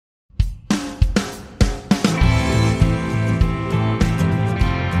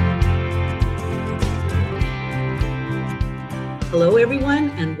Hello, everyone,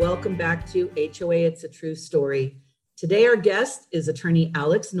 and welcome back to HOA It's a True Story. Today, our guest is attorney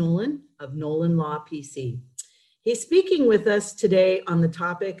Alex Nolan of Nolan Law PC. He's speaking with us today on the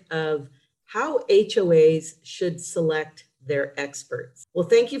topic of how HOAs should select their experts. Well,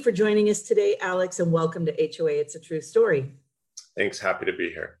 thank you for joining us today, Alex, and welcome to HOA It's a True Story. Thanks. Happy to be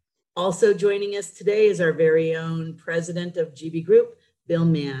here. Also joining us today is our very own president of GB Group, Bill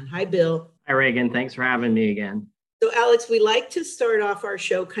Mann. Hi, Bill. Hi, Reagan. Thanks for having me again. So, Alex, we like to start off our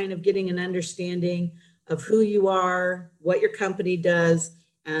show kind of getting an understanding of who you are, what your company does,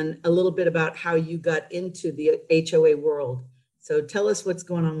 and a little bit about how you got into the HOA world. So tell us what's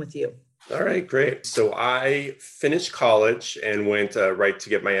going on with you. All right, great. So I finished college and went right to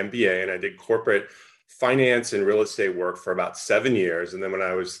get my MBA, and I did corporate finance and real estate work for about 7 years. And then when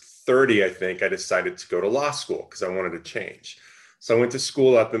I was 30, I think, I decided to go to law school because I wanted to change. So I went to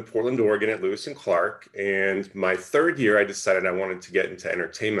school up in Portland, Oregon at Lewis and Clark. And my third year, I decided I wanted to get into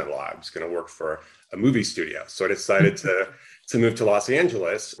entertainment law. I was going to work for a movie studio. So I decided to move to Los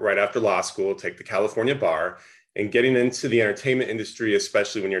Angeles right after law school, take the California bar. And getting into the entertainment industry,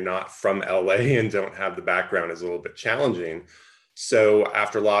 especially when you're not from LA and don't have the background, is a little bit challenging. So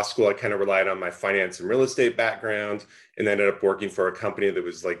after law school, I kind of relied on my finance and real estate background and ended up working for a company that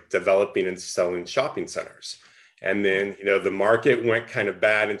was like developing and selling shopping centers. And then, the market went kind of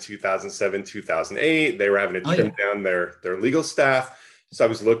bad in 2007, 2008. They were having to trim down their legal staff. So I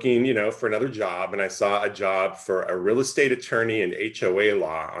was looking, for another job, and I saw a job for a real estate attorney in HOA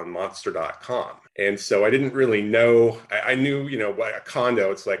law on monster.com. And so I didn't really know, I knew, what a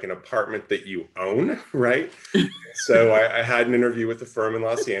condo, it's like an apartment that you own, right? So I had an interview with a firm in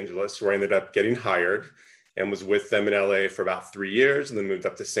Los Angeles where I ended up getting hired and was with them in LA for about 3 years and then moved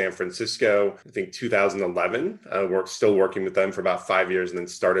up to San Francisco, I think 2011. Still working with them for about 5 years and then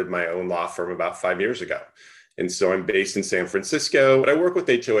started my own law firm about 5 years ago. And so I'm based in San Francisco, but I work with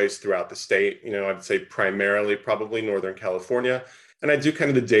HOAs throughout the state. I'd say primarily probably Northern California. And I do kind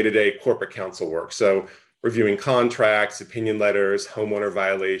of the day-to-day corporate counsel work. So reviewing contracts, opinion letters, homeowner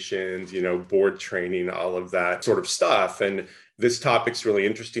violations, board training, all of that sort of stuff. And this topic's really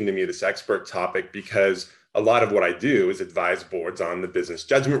interesting to me, this expert topic, because a lot of what I do is advise boards on the business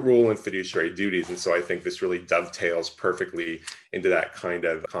judgment rule and fiduciary duties. And so I think this really dovetails perfectly into that kind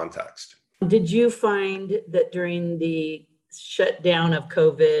of context. Did you find that during the shutdown of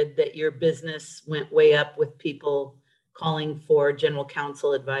COVID that your business went way up with people calling for general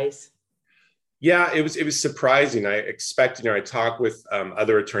counsel advice? Yeah, it was surprising. I expect, I talk with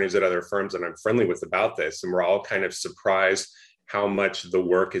other attorneys at other firms that I'm friendly with about this, and we're all kind of surprised how much the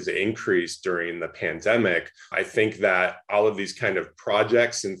work has increased during the pandemic. I think that all of these kind of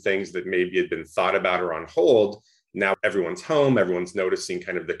projects and things that maybe had been thought about or on hold, now everyone's home, everyone's noticing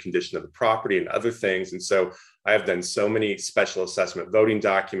kind of the condition of the property and other things. And so I have done so many special assessment voting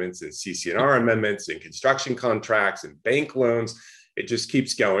documents and CC&R amendments and construction contracts and bank loans. It just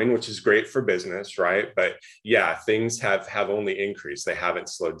keeps going, which is great for business, right? But yeah, things have only increased. They haven't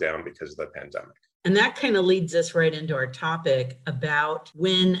slowed down because of the pandemic. And that kind of leads us right into our topic about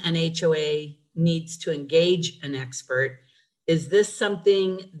when an HOA needs to engage an expert. Is this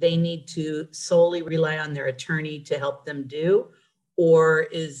something they need to solely rely on their attorney to help them do? Or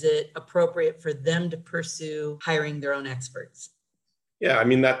is it appropriate for them to pursue hiring their own experts? Yeah, I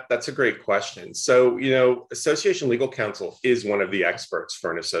mean, that's a great question. So, association legal counsel is one of the experts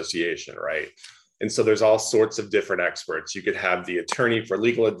for an association, right? And so there's all sorts of different experts. You could have the attorney for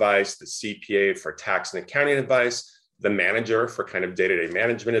legal advice, the CPA for tax and accounting advice, the manager for kind of day-to-day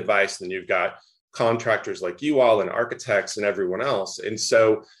management advice. And then you've got contractors like you all and architects and everyone else. And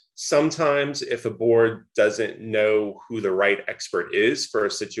so sometimes if a board doesn't know who the right expert is for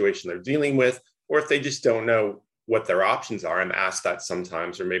a situation they're dealing with, or if they just don't know what their options are, I'm asked that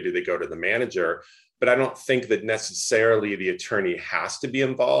sometimes, or maybe they go to the manager. But I don't think that necessarily the attorney has to be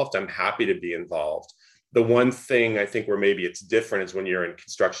involved. I'm happy to be involved. The one thing I think where maybe it's different is when you're in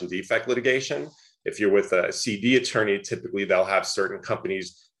construction defect litigation. If you're with a CD attorney, typically they'll have certain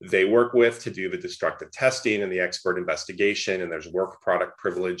companies they work with to do the destructive testing and the expert investigation, and there's work product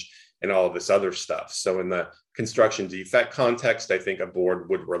privilege and all of this other stuff. So in the construction defect context, I think a board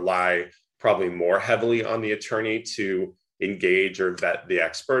would rely probably more heavily on the attorney to engage or vet the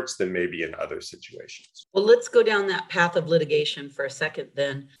experts than maybe in other situations. Well, let's go down that path of litigation for a second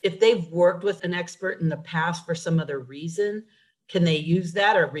then. If they've worked with an expert in the past for some other reason, can they use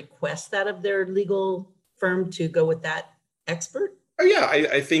that or request that of their legal firm to go with that expert? Oh, yeah,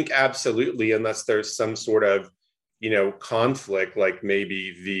 I think absolutely, unless there's some sort of conflict, like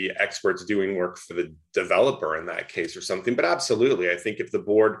maybe the experts doing work for the developer in that case or something. But absolutely, I think if the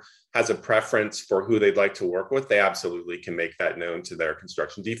board has a preference for who they'd like to work with, they absolutely can make that known to their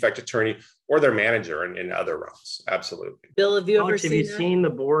construction defect attorney or their manager in other realms. Absolutely. Bill, have you ever Alex, have you that? seen the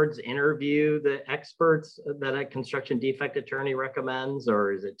boards interview the experts that a construction defect attorney recommends,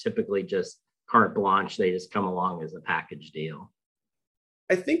 or is it typically just carte blanche? They just come along as a package deal?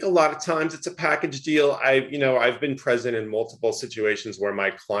 I think a lot of times it's a package deal. I've been present in multiple situations where my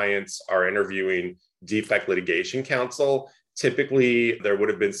clients are interviewing defect litigation counsel. Typically, there would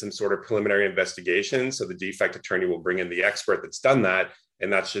have been some sort of preliminary investigation. So the defect attorney will bring in the expert that's done that.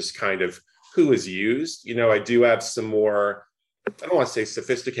 And that's just kind of who is used. I do have some more, I don't want to say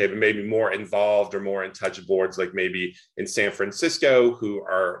sophisticated, but maybe more involved or more in touch boards, like maybe in San Francisco, who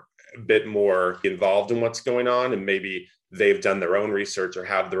are a bit more involved in what's going on, and maybe they've done their own research or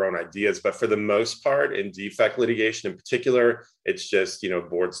have their own ideas. But for the most part, in defect litigation in particular, it's just,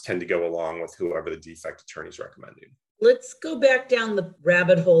 boards tend to go along with whoever the defect attorney is recommending. Let's go back down the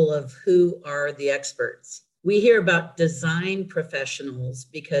rabbit hole of who are the experts. We hear about design professionals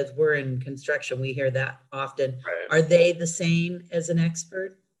because we're in construction. We hear that often. Right. Are they the same as an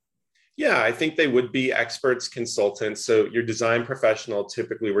expert? Yeah, I think they would be experts, consultants. So your design professional,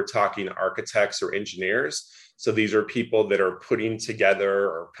 typically we're talking architects or engineers. So these are people that are putting together,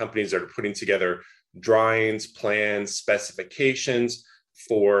 or companies that are putting together drawings, plans, specifications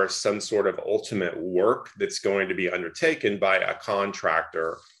for some sort of ultimate work that's going to be undertaken by a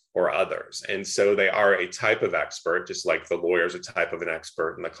contractor or others. And so they are a type of expert, just like the lawyer's a type of an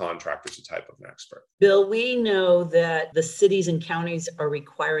expert and the contractor's a type of an expert. Bill, we know that the cities and counties are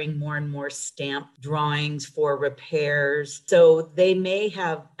requiring more and more stamped drawings for repairs. So they may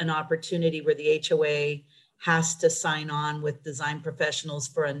have an opportunity where the HOA has to sign on with design professionals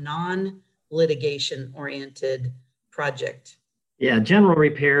for a non-litigation oriented project. Yeah, general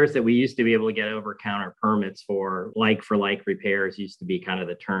repairs that we used to be able to get over-counter permits for like repairs used to be kind of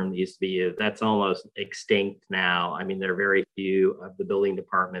the term that used to be used. That's almost extinct now. I mean, there are very few of the building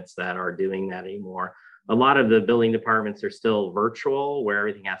departments that are doing that anymore. A lot of the building departments are still virtual, where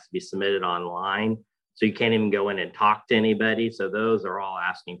everything has to be submitted online. So you can't even go in and talk to anybody. So those are all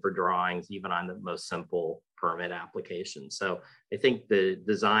asking for drawings, even on the most simple permit application. So I think the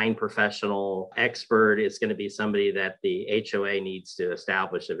design professional expert is going to be somebody that the HOA needs to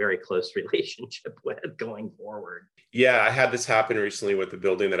establish a very close relationship with going forward. Yeah, I had this happen recently with the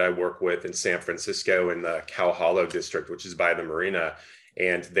building that I work with in San Francisco in the Cow Hollow district, which is by the marina.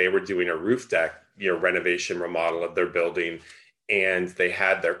 And they were doing a roof deck, renovation remodel of their building. And they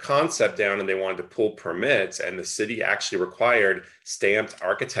had their concept down and they wanted to pull permits, and the city actually required stamped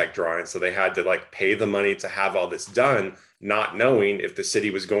architect drawings. So they had to pay the money to have all this done, not knowing if the city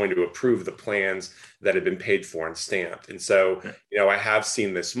was going to approve the plans that had been paid for and stamped. And so, I have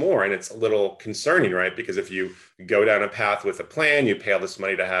seen this more, and it's a little concerning, right? Because if you go down a path with a plan, you pay all this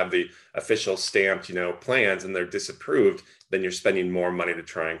money to have the official stamped, plans, and they're disapproved, then you're spending more money to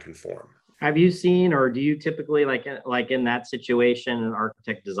try and conform. Have you seen, or do you typically, like in that situation, an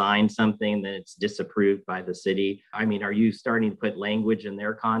architect designs something that it's disapproved by the city? I mean, are you starting to put language in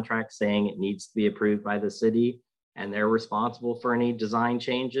their contract saying it needs to be approved by the city and they're responsible for any design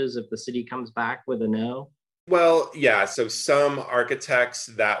changes if the city comes back with a no? Well, yeah. So some architects,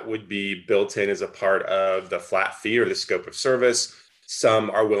 that would be built in as a part of the flat fee or the scope of service.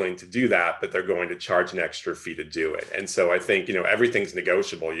 Some are willing to do that, but they're going to charge an extra fee to do it. And so I think, everything's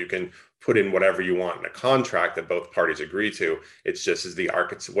negotiable. You can put in whatever you want in a contract that both parties agree to. It's just,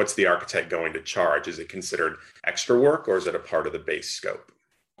 what's the architect going to charge? Is it considered extra work, or is it a part of the base scope?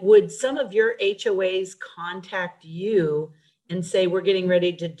 Would some of your HOAs contact you and say, we're getting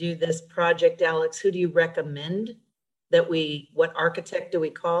ready to do this project, Alex, who do you recommend what architect do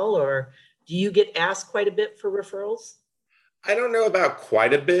we call? Or do you get asked quite a bit for referrals? I don't know about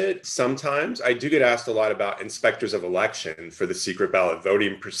quite a bit. Sometimes I do get asked a lot about inspectors of election for the secret ballot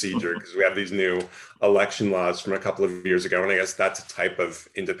voting procedure, because we have these new election laws from a couple of years ago. And I guess that's a type of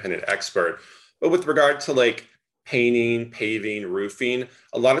independent expert. But with regard to painting, paving, roofing,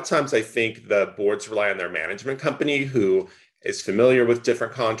 a lot of times I think the boards rely on their management company, who is familiar with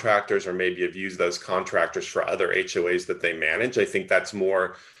different contractors, or maybe have used those contractors for other HOAs that they manage. I think that's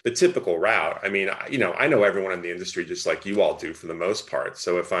more the typical route. I mean, I know everyone in the industry just like you all do for the most part.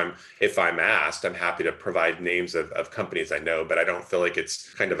 So if I'm asked, I'm happy to provide names of companies I know, but I don't feel like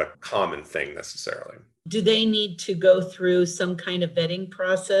it's kind of a common thing necessarily. Do they need to go through some kind of vetting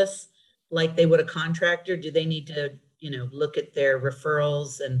process like they would a contractor? Do they need to, look at their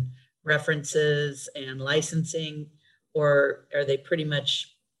referrals and references and licensing? Or are they pretty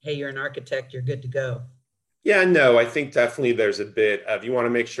much, hey, you're an architect, you're good to go? Yeah, no, I think definitely there's a bit of you want to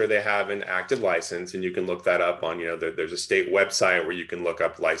make sure they have an active license, and you can look that up on, there's a state website where you can look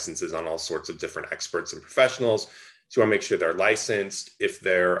up licenses on all sorts of different experts and professionals. So you want to make sure they're licensed. If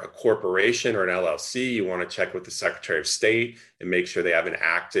they're a corporation or an LLC, you want to check with the Secretary of State and make sure they have an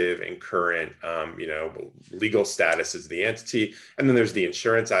active and current, legal status as the entity. And then there's the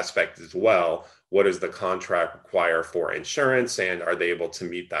insurance aspect as well. What does the contract require for insurance, and are they able to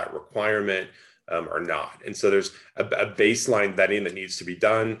meet that requirement? Or not. And so there's a baseline vetting that needs to be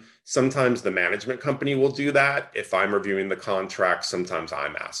done. Sometimes the management company will do that. If I'm reviewing the contract, sometimes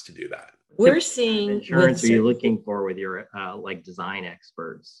I'm asked to do that. We're seeing Insurance are you looking for with your like design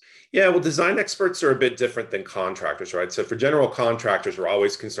experts? Yeah, well, design experts are a bit different than contractors, right? So for general contractors, we're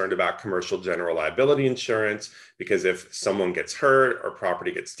always concerned about commercial general liability insurance because if someone gets hurt or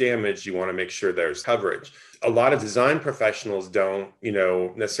property gets damaged, you want to make sure there's coverage. A lot of design professionals don't,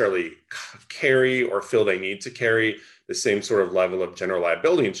 necessarily carry or feel they need to carry the same sort of level of general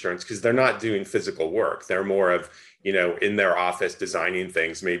liability insurance because they're not doing physical work. They're more of in their office designing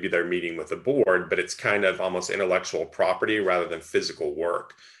things. Maybe they're meeting with a board, but it's kind of almost intellectual property rather than physical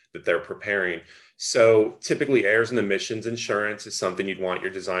work that they're preparing. So typically errors and omissions insurance is something you'd want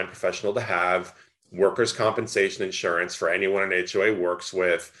your design professional to have. Workers' compensation insurance for anyone an HOA works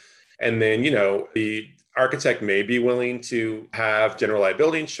with. And then, the architect may be willing to have general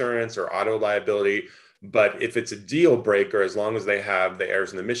liability insurance or auto liability. But if it's a deal breaker, as long as they have the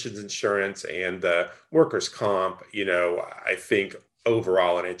errors and omissions insurance and the workers' comp, I think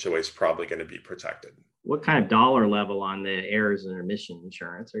overall an HOA is probably going to be protected. What kind of dollar level on the errors and omission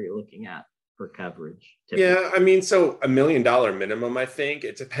insurance are you looking at for coverage? Typically? Yeah, so $1 million minimum, I think.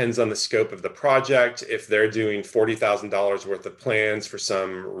 It depends on the scope of the project. If they're doing $40,000 worth of plans for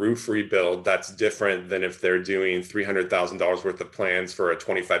some roof rebuild, that's different than if they're doing $300,000 worth of plans for a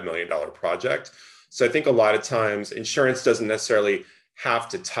 $25 million project. So I think a lot of times insurance doesn't necessarily have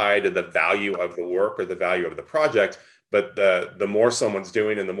to tie to the value of the work or the value of the project, but the more someone's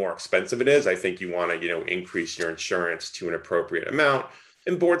doing and the more expensive it is, I think you want to, increase your insurance to an appropriate amount.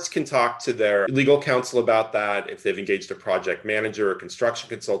 And boards can talk to their legal counsel about that. If they've engaged a project manager or construction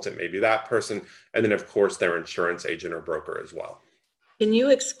consultant, maybe that person. And then of course, their insurance agent or broker as well. Can you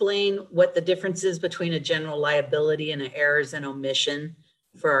explain what the difference is between a general liability and an errors and omission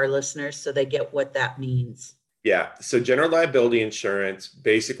for our listeners so they get what that means? Yeah. So general liability insurance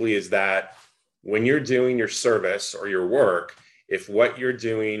basically is that when you're doing your service or your work, if what you're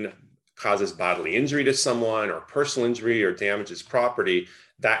doing causes bodily injury to someone or personal injury or damages property,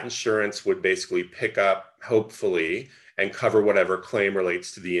 that insurance would basically pick up, hopefully, and cover whatever claim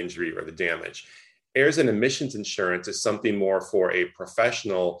relates to the injury or the damage. Errors and omissions insurance is something more for a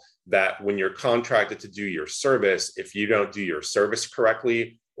professional that when you're contracted to do your service, if you don't do your service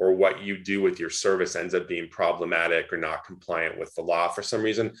correctly, or what you do with your service ends up being problematic or not compliant with the law for some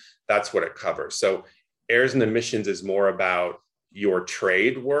reason, that's what it covers. So errors and omissions is more about your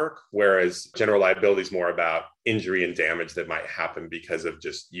trade work, whereas general liability is more about injury and damage that might happen because of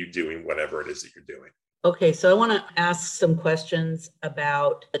just you doing whatever it is that you're doing. Okay, so I want to ask some questions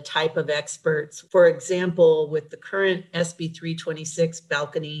about the type of experts. For example, with the current SB 326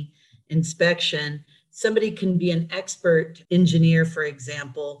 balcony inspection, somebody can be an expert engineer, for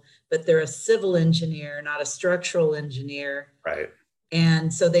example, but they're a civil engineer, not a structural engineer. Right.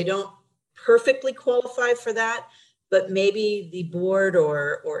 And so they don't perfectly qualify for that, but maybe the board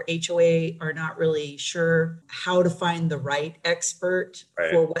or HOA are not really sure how to find the right expert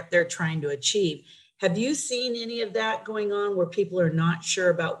for what they're trying to achieve. Have you seen any of that going on where people are not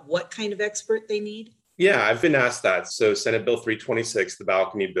sure about what kind of expert they need? Yeah, I've been asked that. So Senate Bill 326, the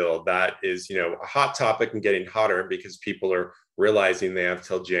balcony bill, that is, a hot topic and getting hotter because people are realizing they have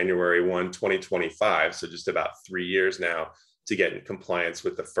till January 1, 2025. So just about 3 years now to get in compliance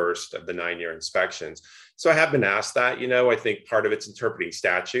with the first of the 9-year inspections. So I have been asked that, I think part of it's interpreting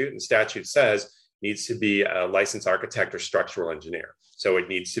statute, and statute says needs to be a licensed architect or structural engineer. So it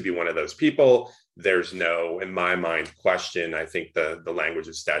needs to be one of those people. There's no, in my mind, question. I think the language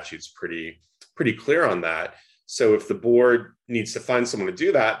of statute's pretty clear on that. So if the board needs to find someone to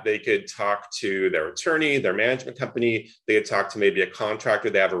do that, they could talk to their attorney, their management company. They could talk to maybe a contractor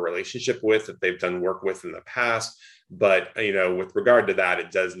they have a relationship with that they've done work with in the past. But, with regard to that,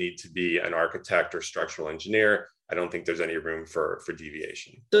 it does need to be an architect or structural engineer. I don't think there's any room for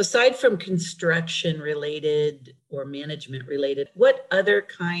deviation. So aside from construction related or management related, what other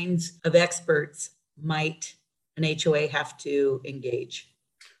kinds of experts might an HOA have to engage?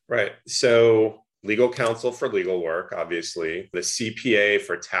 Right. So legal counsel for legal work, obviously, the CPA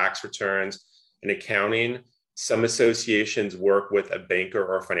for tax returns and accounting. Some associations work with a banker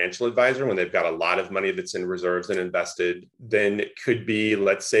or a financial advisor when they've got a lot of money that's in reserves and invested. Then it could be,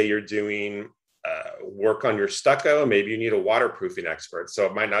 let's say you're doing work on your stucco, maybe you need a waterproofing expert. So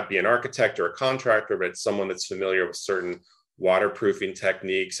it might not be an architect or a contractor, but it's someone that's familiar with certain waterproofing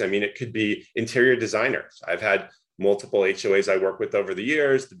techniques. I mean, it could be interior designers. I've had multiple HOAs I work with over the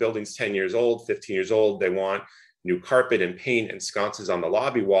years. The building's 10 years old, 15 years old. They want new carpet and paint and sconces on the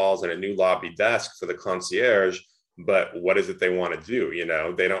lobby walls and a new lobby desk for the concierge. But what is it they want to do?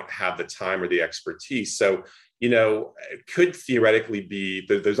 They don't have the time or the expertise. So, it could theoretically be,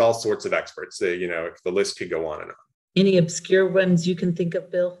 there's all sorts of experts. The list could go on and on. Any obscure ones you can think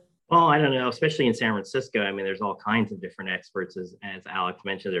of, Bill? Well, I don't know, especially in San Francisco. I mean, there's all kinds of different experts. As Alex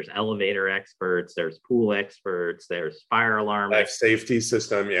mentioned, there's elevator experts, there's pool experts, there's fire alarm. Life safety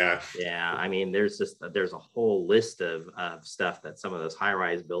system. Yeah. Yeah. I mean, there's a whole list of stuff that some of those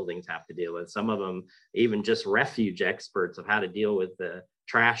high-rise buildings have to deal with. Some of them, even just refuge experts of how to deal with the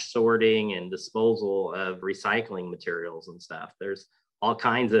trash sorting and disposal of recycling materials and stuff. There's all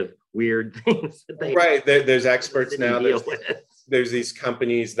kinds of weird things that they there's experts now. There's these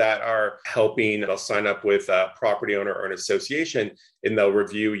companies that are helping. They'll sign up with a property owner or an association, and they'll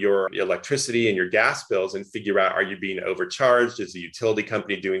review your electricity and your gas bills and figure out, are you being overcharged? Is the utility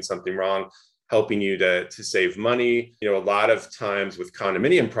company doing something wrong? Helping you to save money. A lot of times with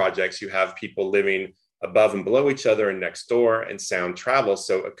condominium projects, you have people living above and below each other and next door, and sound travels.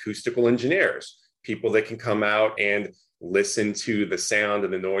 So acoustical engineers, people that can come out and listen to the sound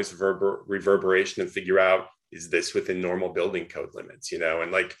and the noise reverberation and figure out, is this within normal building code limits?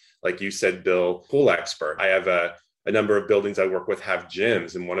 And like you said, Bill, pool expert. I have a number of buildings I work with have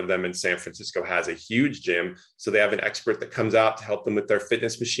gyms, and one of them in San Francisco has a huge gym. So they have an expert that comes out to help them with their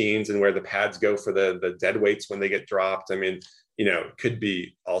fitness machines and where the pads go for the dead weights when they get dropped. I mean, it could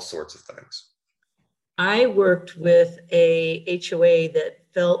be all sorts of things. I worked with a HOA that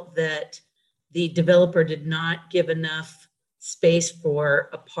felt that the developer did not give enough space for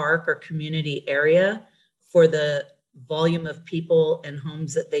a park or community area for the volume of people and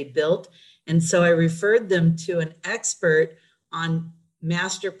homes that they built. And so I referred them to an expert on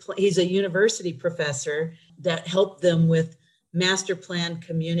master plan. He's a university professor that helped them with master plan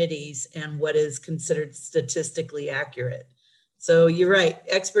communities and what is considered statistically accurate. So you're right.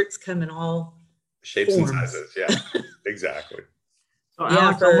 Experts come in all shapes forms. And sizes. Yeah, exactly. So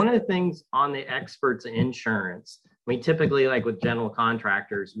Alex, one of the things on the experts insurance, I mean, typically like with general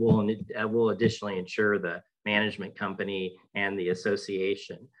contractors, we'll additionally insure the management company and the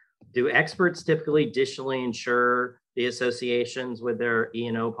association. Do experts typically additionally insure the associations with their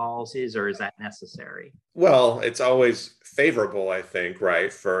E&O policies, or is that necessary? Well, it's always favorable, I think,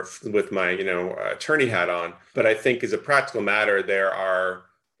 right, with my attorney hat on. But I think as a practical matter, there are,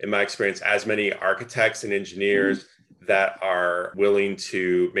 in my experience, as many architects and engineers that are willing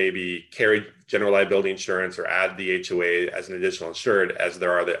to maybe carry general liability insurance or add the HOA as an additional insured as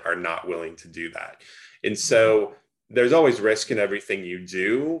there are that are not willing to do that. And so there's always risk in everything you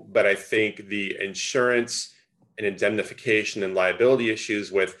do, but I think the insurance and indemnification and liability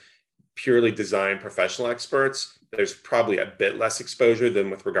issues with purely design professional experts, there's probably a bit less exposure than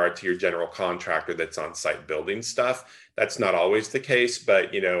with regard to your general contractor that's on site building stuff. That's not always the case,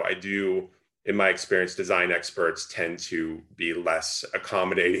 but I do, in my experience, design experts tend to be less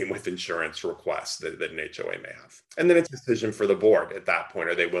accommodating with insurance requests that an HOA may have. And then it's a decision for the board at that point.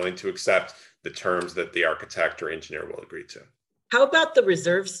 Are they willing to accept the terms that the architect or engineer will agree to? How about the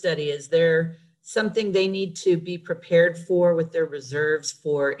reserve study? Is there something they need to be prepared for with their reserves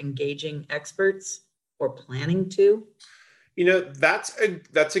for engaging experts or planning to? That's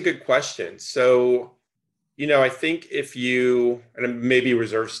a good question. So, I think and maybe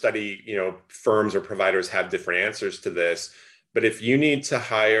reserve study, firms or providers have different answers to this, but if you need to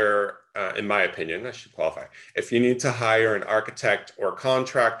hire, in my opinion, I should qualify, if you need to hire an architect or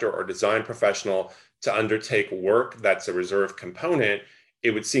contractor or design professional to undertake work that's a reserve component,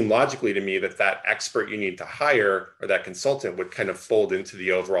 it would seem logically to me that expert you need to hire or that consultant would kind of fold into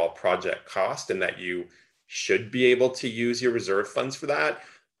the overall project cost, and that you should be able to use your reserve funds for that.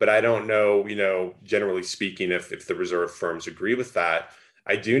 But I don't know, generally speaking, if the reserve firms agree with that.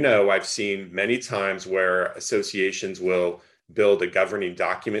 I do know I've seen many times where associations will build a governing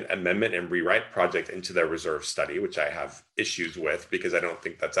document amendment and rewrite project into their reserve study, which I have issues with because I don't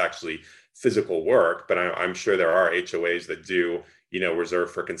think that's actually physical work. But I'm sure there are HOAs that do, reserve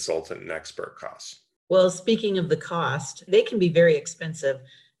for consultant and expert costs. Well, speaking of the cost, they can be very expensive,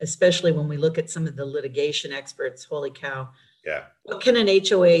 especially when we look at some of the litigation experts. Holy cow. Yeah. What can an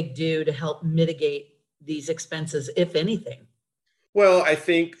HOA do to help mitigate these expenses, if anything? Well, I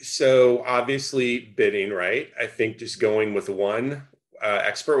think so. Obviously, bidding, right? I think just going with one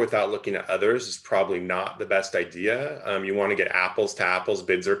expert without looking at others is probably not the best idea. You want to get apples to apples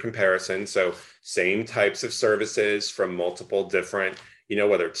bids or comparison. So, same types of services from multiple different,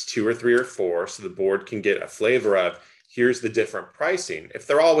 whether it's two or three or four, so the board can get a flavor of here's the different pricing. If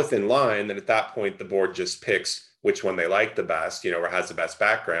they're all within line, then at that point, the board just picks which one they like the best, or has the best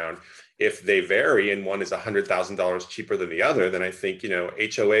background. If they vary and one is $100,000 cheaper than the other, then I think,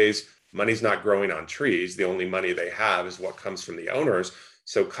 HOAs, money's not growing on trees. The only money they have is what comes from the owners.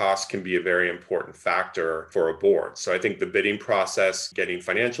 So cost can be a very important factor for a board. So I think the bidding process, getting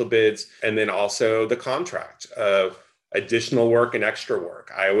financial bids, and then also the contract of additional work and extra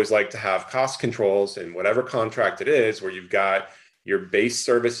work. I always like to have cost controls in whatever contract it is, where you've got your base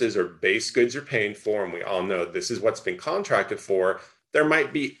services or base goods you're paying for, and we all know this is what's been contracted for. There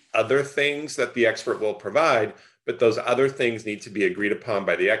might be other things that the expert will provide, but those other things need to be agreed upon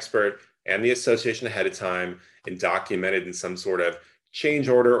by the expert and the association ahead of time and documented in some sort of change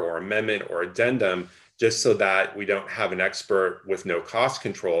order or amendment or addendum, just so that we don't have an expert with no cost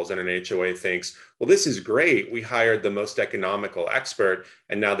controls and an HOA thinks, well, this is great. We hired the most economical expert,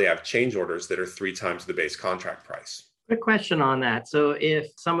 and now they have change orders that are 3 times the base contract price. Quick question on that. So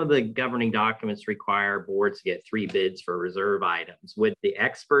if some of the governing documents require boards to get 3 bids for reserve items, would the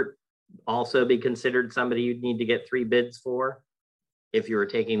expert also be considered somebody you'd need to get 3 bids for if you were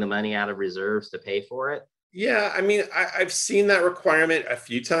taking the money out of reserves to pay for it? Yeah, I mean, I've seen that requirement a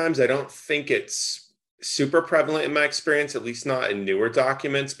few times. I don't think it's super prevalent in my experience, at least not in newer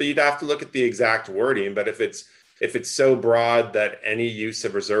documents, but you'd have to look at the exact wording. But if it's so broad that any use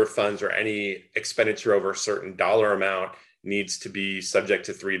of reserve funds or any expenditure over a certain dollar amount needs to be subject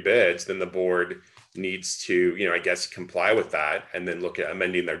to 3 bids, then the board needs to, I guess, comply with that and then look at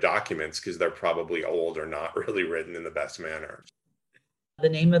amending their documents because they're probably old or not really written in the best manner. The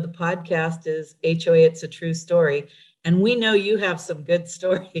name of the podcast is HOA It's a True Story. And we know you have some good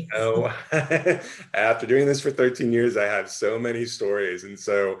stories. Oh, after doing this for 13 years, I have so many stories. And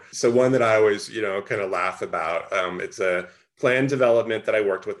so one that I always, kind of laugh about, it's a planned development that I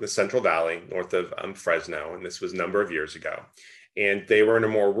worked with in the Central Valley, north of Fresno. And this was a number of years ago. And they were in a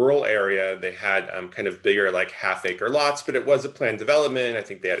more rural area. They had kind of bigger, like half-acre lots, but it was a planned development. I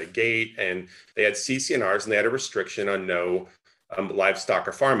think they had a gate and they had CC&Rs, and they had a restriction on no livestock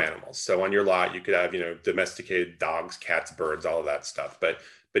or farm animals. So on your lot, you could have, domesticated dogs, cats, birds, all of that stuff, but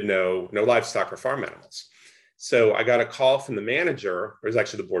no livestock or farm animals. So I got a call from the manager, or it was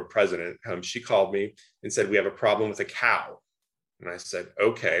actually the board president. She called me and said, we have a problem with a cow. And I said,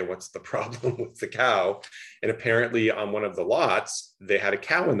 okay, what's the problem with the cow? And apparently on one of the lots, they had a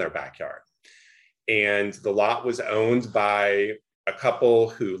cow in their backyard. And the lot was owned by a couple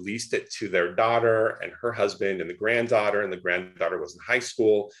who leased it to their daughter and her husband and the granddaughter was in high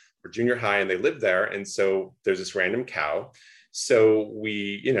school or junior high, and they lived there. And so there's this random cow. So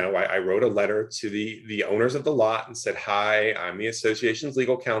I wrote a letter to the owners of the lot and said, hi, I'm the association's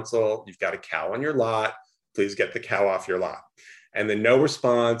legal counsel. You've got a cow on your lot. Please get the cow off your lot. And then no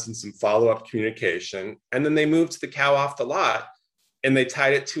response and some follow-up communication. And then they moved the cow off the lot and they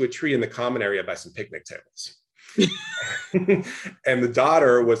tied it to a tree in the common area by some picnic tables. And the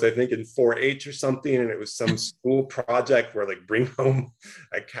daughter was, I think, in 4-H or something, and it was some school project where like bring home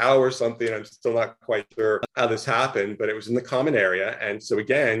a cow or something. I'm still not quite sure how this happened, but it was in the common area. And so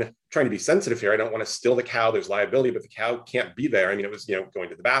again, trying to be sensitive here, I don't want to steal the cow. There's liability, but the cow can't be there. I mean, it was, going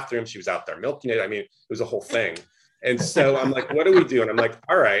to the bathroom. She was out there milking it. I mean, it was a whole thing. And so I'm like, what do we do? And I'm like,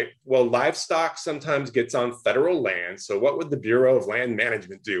 all right, well, livestock sometimes gets on federal land. So what would the Bureau of Land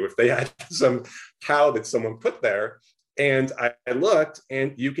Management do if they had some cow that someone put there? And I looked,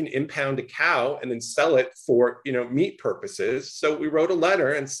 and you can impound a cow and then sell it for, meat purposes. So we wrote a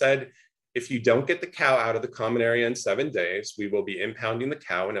letter and said, if you don't get the cow out of the common area in 7 days, we will be impounding the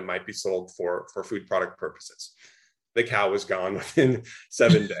cow and it might be sold for food product purposes. The cow was gone within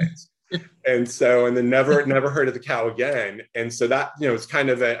 7 days. And then never heard of the cow again. And so that, it's kind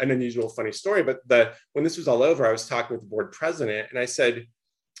of an unusual, funny story. But when this was all over, I was talking with the board president and I said,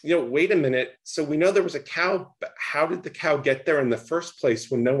 wait a minute. So we know there was a cow, but how did the cow get there in the first place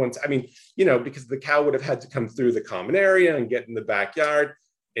when no one's, because the cow would have had to come through the common area and get in the backyard,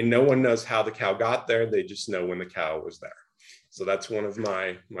 and no one knows how the cow got there. They just know when the cow was there. So that's one of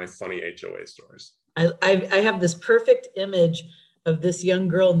my funny HOA stories. I have this perfect image of this young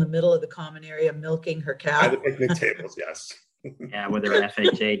girl in the middle of the common area milking her cow. At the picnic tables, yes. Yeah, with her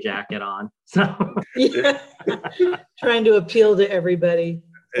FHA jacket on. So yeah. Trying to appeal to everybody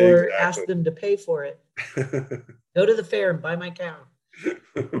or ask them to pay for it. Go to the fair and buy my cow.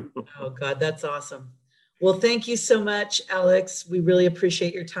 Oh God, that's awesome. Well, thank you so much, Alex. We really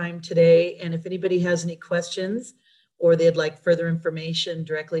appreciate your time today. And if anybody has any questions or they'd like further information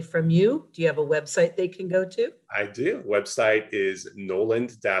directly from you, do you have a website they can go to? I do. Website is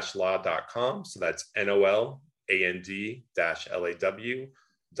noland-law.com. So that's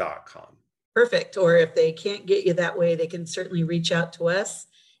NOLAND-LAW.com. Perfect. Or if they can't get you that way, they can certainly reach out to us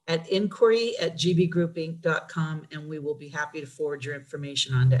at inquiry@gbgroupinc.com, and we will be happy to forward your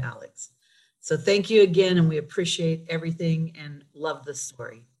information on to Alex. So thank you again, and we appreciate everything and love the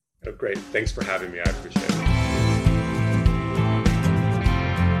story. Oh, great. Thanks for having me. I appreciate it.